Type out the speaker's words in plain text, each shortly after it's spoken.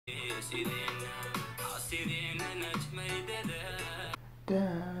Okay,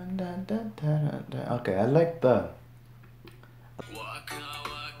 I like the.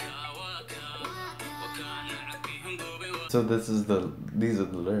 So these are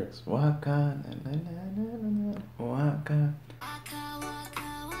the lyrics. Waka, waka.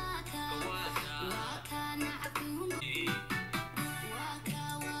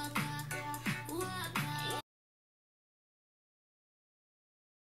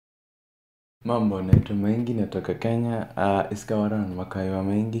 Mambo, naitwa MAINGI, natoka Kenya. Iskawaran wakawa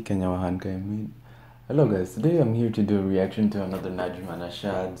MAINGI, Kenya wahankai. Hello guys, today I'm here to do a reaction to another Najma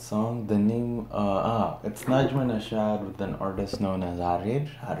Nashaad song. The name, it's Najma Nashaad with an artist known as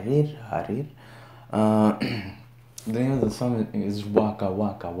XARIIR. The name of the song is WAAKA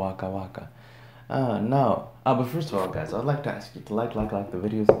WAAKA WAAKA WAAKA. But first of all, guys, I'd like to ask you to like the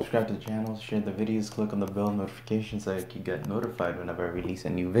video, subscribe to the channel, share the videos, click on the bell notification so that you get notified whenever I release a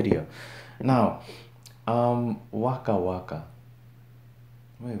new video. Now, WAAKA WAAKA.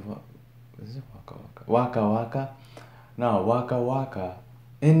 Wait, what? Is it WAAKA WAAKA? WAAKA WAAKA. Now, WAAKA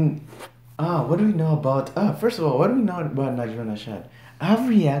WAAKA. What do we know about? First of all, what do we know about Najma Nashaad? I've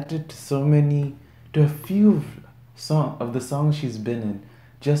reacted to a few of the songs she's been in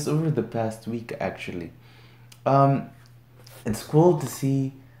just over the past week, actually. It's cool to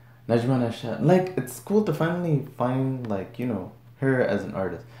see Najma Nashaad. Like, it's cool to finally find, like, you know, her as an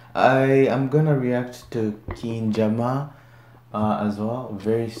artist. I am gonna react to XARIIR NAJMA as well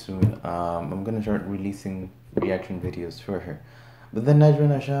very soon. I'm gonna start releasing reaction videos for her. But then Najma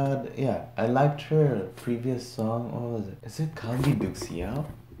Nashaad, yeah, I liked her previous song. What was it? Is it Kalbi Duksiao?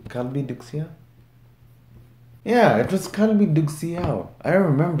 Kalbi Duksiao? Yeah, it was Kalbi Duksiao. I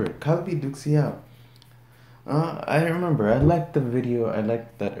remember Kalbi Duksiao. I remember. I liked the video. I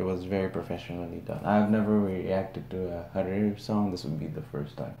liked that it was very professionally done. I've never reacted to a XARIIR song. This would be the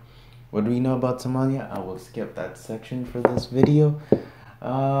first time. What do we know about Somalia? I will skip that section for this video.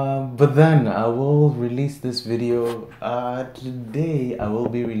 But then I will release this video. Today I will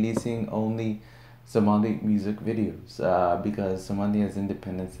be releasing only Somali music videos because Somalia's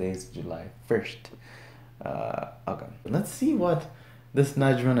Independence Day is July 1st. Okay, let's see what this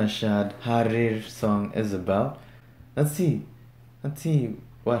Najma Nashaad XARIIR song is about. Let's see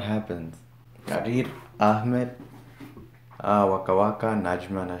what happens. XARIIR Axmed Waka Waka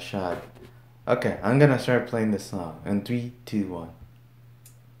Najma Nashaad. Okay, I'm gonna start playing this song in 3, 2, 1.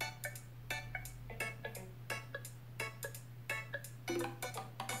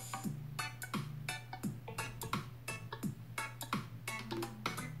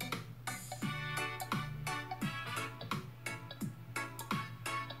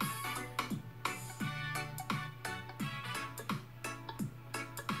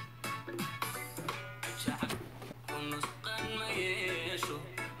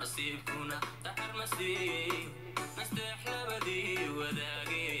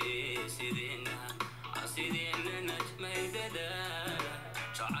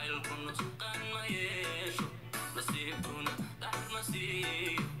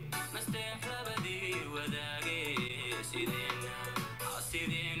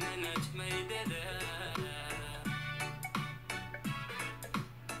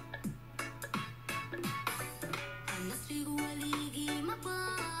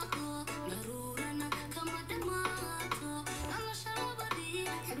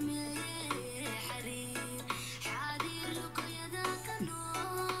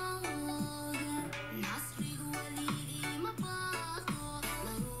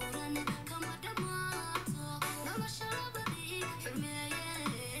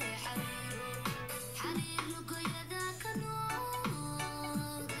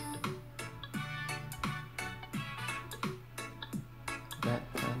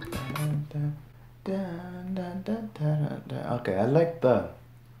 Okay, I like the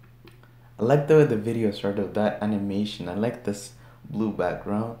way the video started with that animation. I like this blue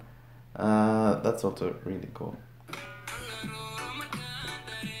background. That's also really cool.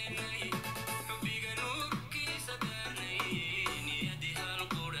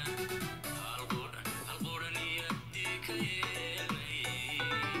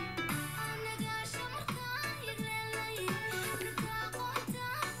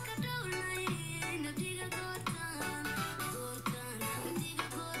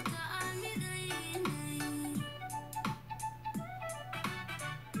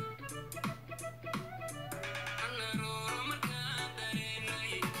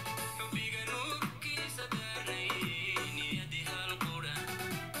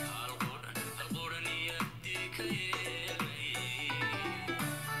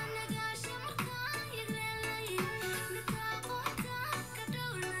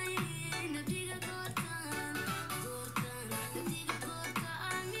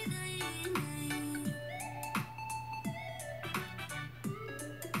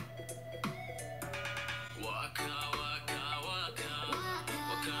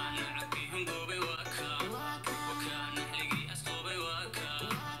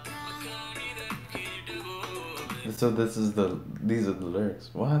 So these are the lyrics.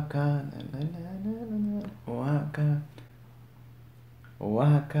 Waka, na, na, na, na, na, na, waka,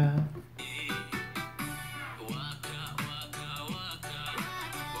 waka.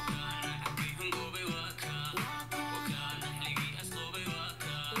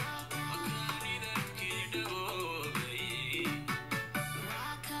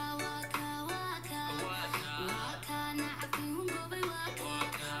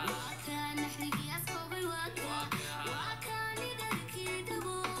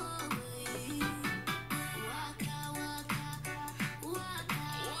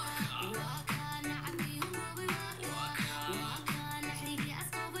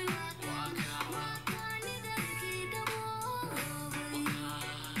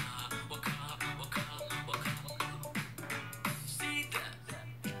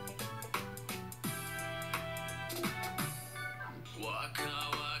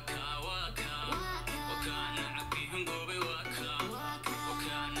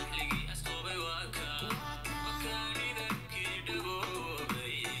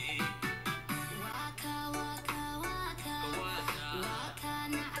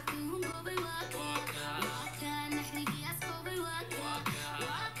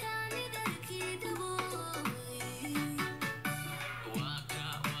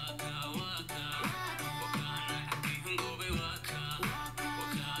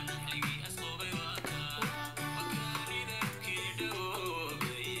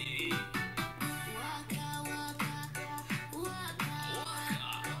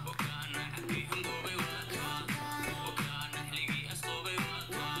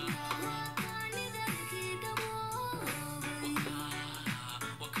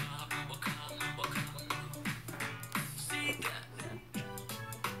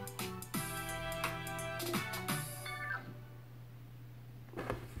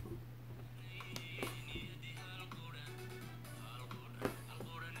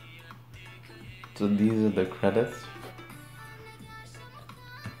 So these are the credits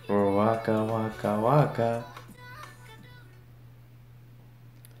for Waka Waka Waka.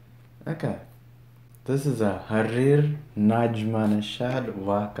 Okay, this is a XARIIR Najma Nashaad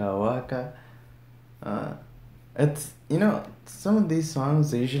Waka Waka. It's, you know, some of these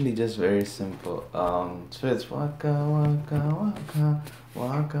songs are usually just very simple. So it's Waka Waka Waka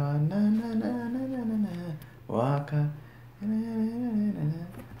Waka na na na na na na na Waka na na na na na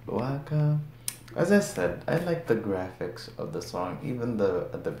Waka. As I said, I like the graphics of the song, even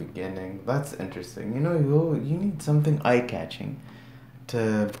at the beginning. That's interesting. You know, you need something eye-catching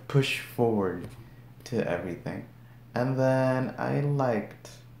to push forward to everything. And then I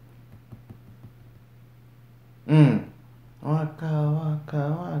liked Waka Waka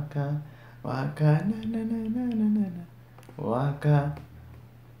Waka Waka na na na na na na na Waka.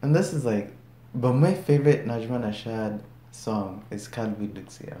 And this is like, but my favorite Najma Nashaad song is Kalbi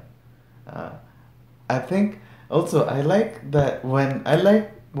Duxia. I think also I like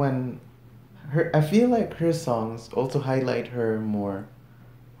when I feel like her songs also highlight her more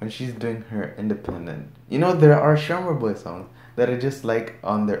when she's doing her independent. You know, there are Shamar Boy songs that I just like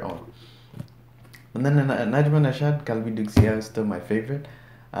on their own. And then Najma Nashaad, Kalbi Duxia is still my favorite.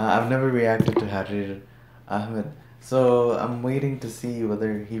 I've never reacted to XARIIR Axmed, so I'm waiting to see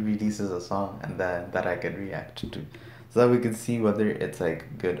whether he releases a song and that I could react to, so that we can see whether it's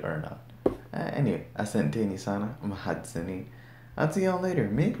like good or not. Anyway, asanteni sana, mahadsanin. I'll see y'all later.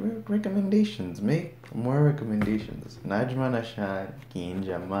 Make recommendations. Make more recommendations. Najma Nashaad, Keen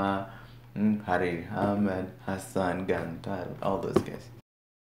Jama, XARIIR Axmed, Hassan Gantal, all those guys.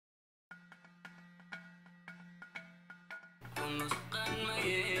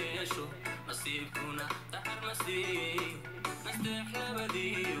 نصيبكنا تعر نصيب نستحنا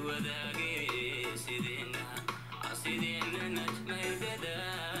بدي وداقي سيدين